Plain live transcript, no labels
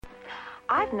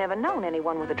I've never known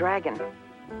anyone with a dragon.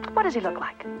 What does he look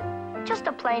like? Just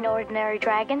a plain ordinary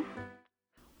dragon.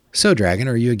 So, Dragon,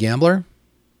 are you a gambler?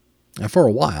 For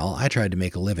a while, I tried to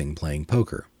make a living playing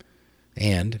poker.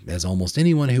 And, as almost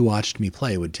anyone who watched me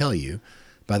play would tell you,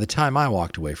 by the time I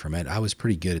walked away from it, I was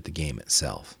pretty good at the game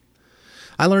itself.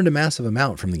 I learned a massive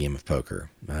amount from the game of poker.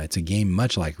 It's a game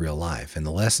much like real life, and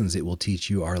the lessons it will teach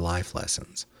you are life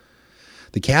lessons.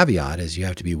 The caveat is you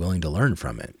have to be willing to learn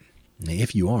from it.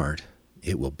 If you aren't,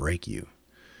 it will break you,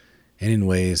 and in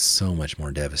ways so much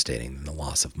more devastating than the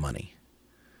loss of money.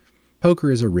 Poker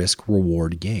is a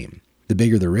risk-reward game. The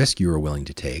bigger the risk you are willing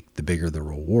to take, the bigger the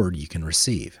reward you can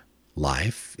receive.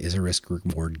 Life is a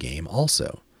risk-reward game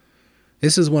also.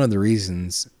 This is one of the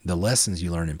reasons the lessons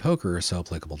you learn in poker are so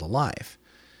applicable to life.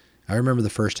 I remember the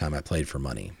first time I played for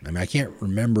money. I can't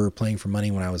remember playing for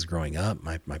money when I was growing up.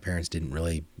 My parents didn't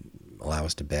really allow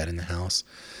us to bet in the house.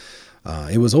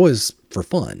 It was always for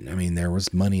fun. There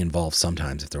was money involved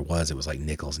sometimes. If there was, it was like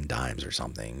nickels and dimes or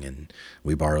something. And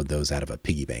we borrowed those out of a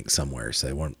piggy bank somewhere, so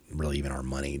they weren't really even our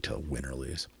money to win or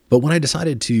lose. But when I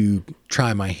decided to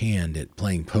try my hand at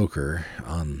playing poker,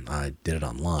 I did it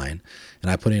online,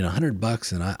 and I put in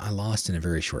 $100, and I lost in a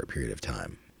very short period of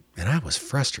time. And I was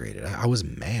frustrated. I was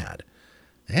mad,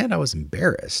 and I was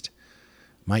embarrassed.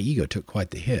 My ego took quite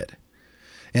the hit.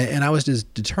 And I was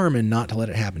just determined not to let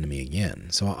it happen to me again.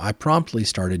 So I promptly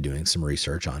started doing some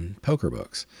research on poker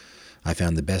books. I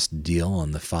found the best deal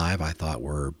on the 5 I thought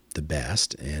were the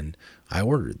best, and I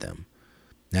ordered them.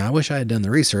 Now, I wish I had done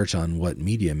the research on what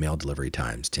media mail delivery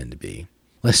times tend to be.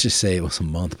 Let's just say it was a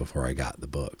month before I got the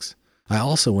books. I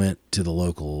also went to the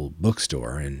local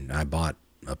bookstore, and I bought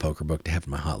a poker book to have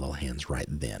in my hot little hands right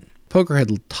then. Poker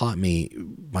had taught me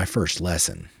my first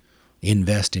lesson.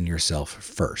 Invest in yourself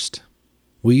first.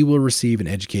 We will receive an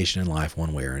education in life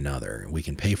one way or another. We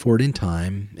can pay for it in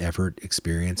time, effort,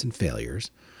 experience, and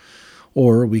failures.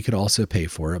 Or we could also pay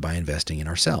for it by investing in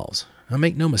ourselves. Now,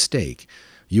 make no mistake,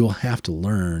 you will have to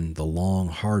learn the long,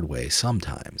 hard way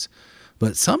sometimes.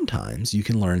 But sometimes you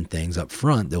can learn things up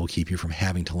front that will keep you from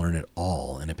having to learn it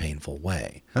all in a painful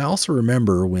way. I also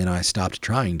remember when I stopped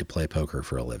trying to play poker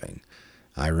for a living.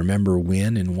 I remember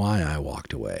when and why I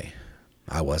walked away.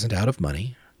 I wasn't out of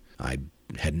money. I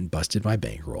hadn't busted my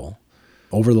bankroll.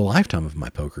 Over the lifetime of my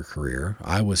poker career,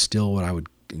 I was still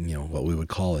what we would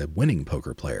call a winning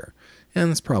poker player. And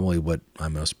that's probably what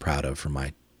I'm most proud of from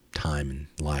my time in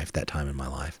life, that time in my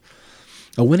life.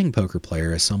 A winning poker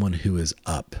player is someone who is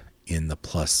up in the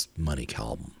plus money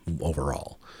column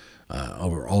overall.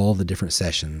 Over all the different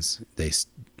sessions, they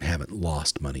haven't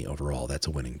lost money overall. That's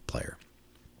a winning player.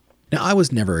 Now, I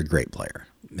was never a great player.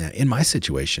 In my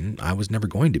situation, I was never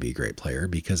going to be a great player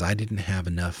because I didn't have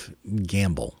enough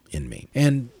gamble in me.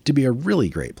 And to be a really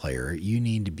great player, you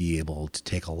need to be able to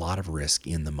take a lot of risk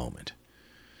in the moment.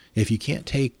 If you can't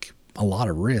take a lot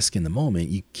of risk in the moment,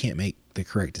 you can't make the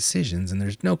correct decisions, and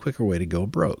there's no quicker way to go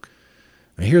broke.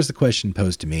 Now, here's the question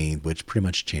posed to me, which pretty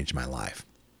much changed my life.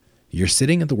 You're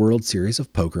sitting at the World Series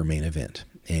of Poker main event,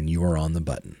 and you are on the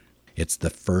button. It's the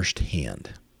first hand.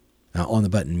 Now, on the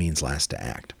button means last to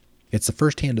act. It's the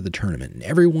first hand of the tournament, and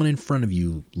everyone in front of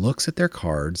you looks at their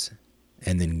cards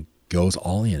and then goes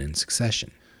all in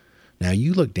succession. Now,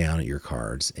 you look down at your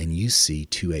cards and you see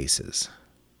 2 aces.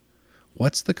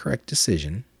 What's the correct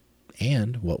decision,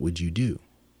 and what would you do?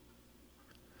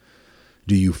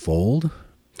 Do you fold,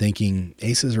 thinking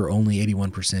aces are only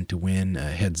 81% to win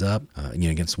heads up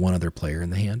against one other player in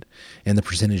the hand, and the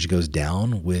percentage goes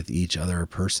down with each other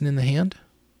person in the hand?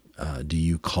 Do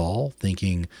you call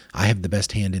thinking, I have the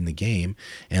best hand in the game,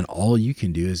 and all you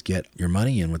can do is get your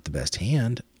money in with the best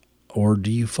hand? Or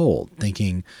do you fold,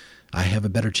 thinking, I have a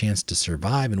better chance to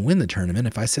survive and win the tournament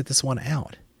if I sit this one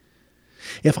out?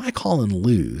 If I call and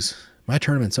lose, my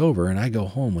tournament's over and I go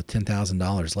home with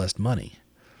 $10,000 less money,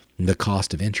 the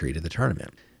cost of entry to the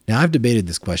tournament. Now, I've debated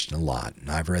this question a lot, and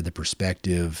I've read the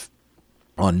perspective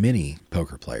on many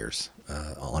poker players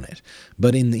on it.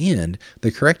 But in the end,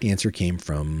 the correct answer came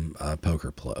from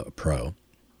Poker Pro.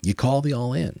 You call the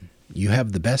all-in. You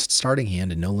have the best starting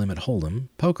hand in No Limit Hold'em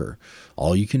poker.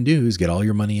 All you can do is get all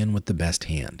your money in with the best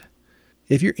hand.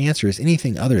 If your answer is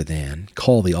anything other than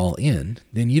call the all-in,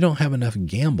 then you don't have enough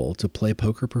gamble to play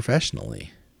poker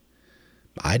professionally.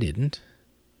 I didn't.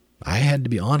 I had to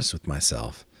be honest with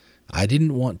myself. I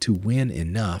didn't want to win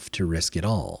enough to risk it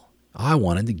all. I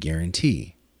wanted the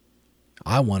guarantee.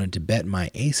 I wanted to bet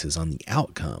my aces on the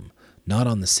outcome, not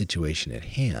on the situation at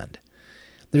hand.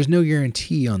 There's no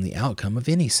guarantee on the outcome of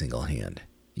any single hand.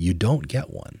 You don't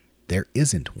get one. There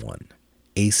isn't one.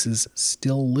 Aces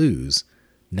still lose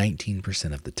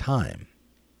 19% of the time.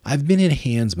 I've been in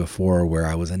hands before where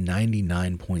I was a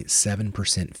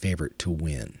 99.7% favorite to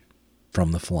win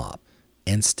from the flop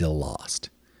and still lost.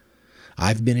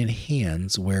 I've been in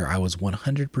hands where I was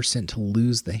 100% to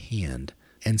lose the hand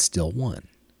and still won.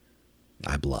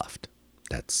 I bluffed.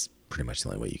 That's pretty much the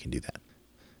only way you can do that.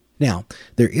 Now,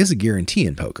 there is a guarantee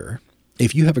in poker.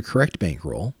 If you have a correct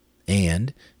bankroll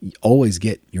and you always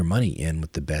get your money in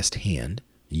with the best hand,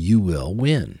 you will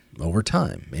win over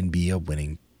time and be a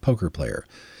winning poker player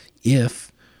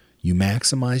if you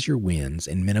maximize your wins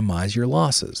and minimize your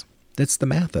losses. That's the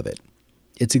math of it.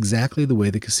 It's exactly the way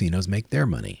the casinos make their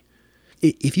money.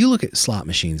 If you look at slot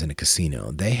machines in a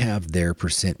casino, they have their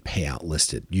percent payout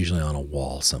listed, usually on a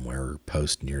wall somewhere or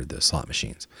post near the slot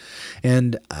machines.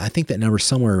 And I think that number is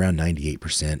somewhere around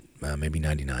 98%, maybe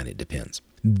 99%, it depends.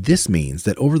 This means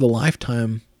that over the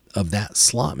lifetime of that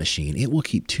slot machine, it will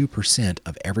keep 2%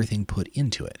 of everything put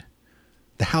into it.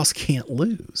 The house can't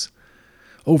lose.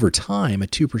 Over time, a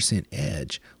 2%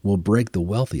 edge will break the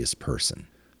wealthiest person.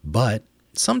 But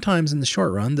sometimes in the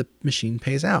short run, the machine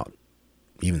pays out.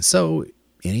 Even so,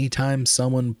 anytime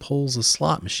someone pulls a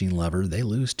slot machine lever, they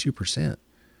lose 2%.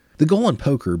 The goal in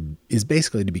poker is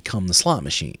basically to become the slot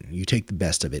machine. You take the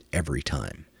best of it every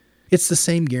time. It's the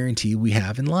same guarantee we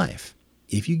have in life.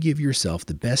 If you give yourself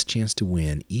the best chance to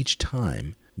win each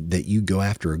time that you go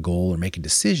after a goal or make a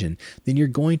decision, then you're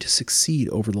going to succeed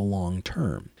over the long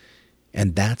term.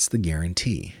 And that's the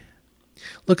guarantee.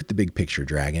 Look at the big picture,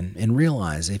 Dragon, and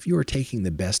realize if you are taking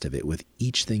the best of it with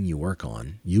each thing you work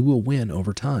on, you will win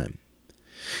over time.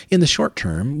 In the short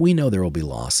term, we know there will be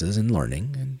losses and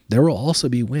learning, and there will also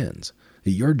be wins.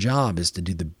 Your job is to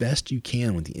do the best you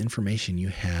can with the information you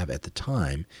have at the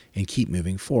time and keep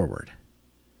moving forward.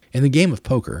 In the game of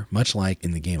poker, much like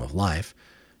in the game of life,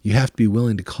 you have to be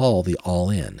willing to call the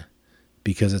all-in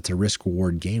because it's a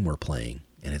risk-reward game we're playing,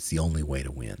 and it's the only way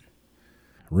to win.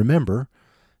 Remember,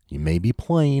 you may be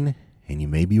plain and you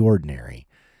may be ordinary,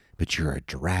 but you're a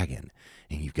dragon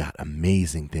and you've got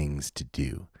amazing things to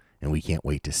do, and we can't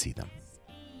wait to see them.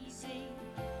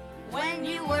 When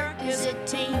you work as a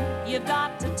team, you've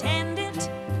got to tend it.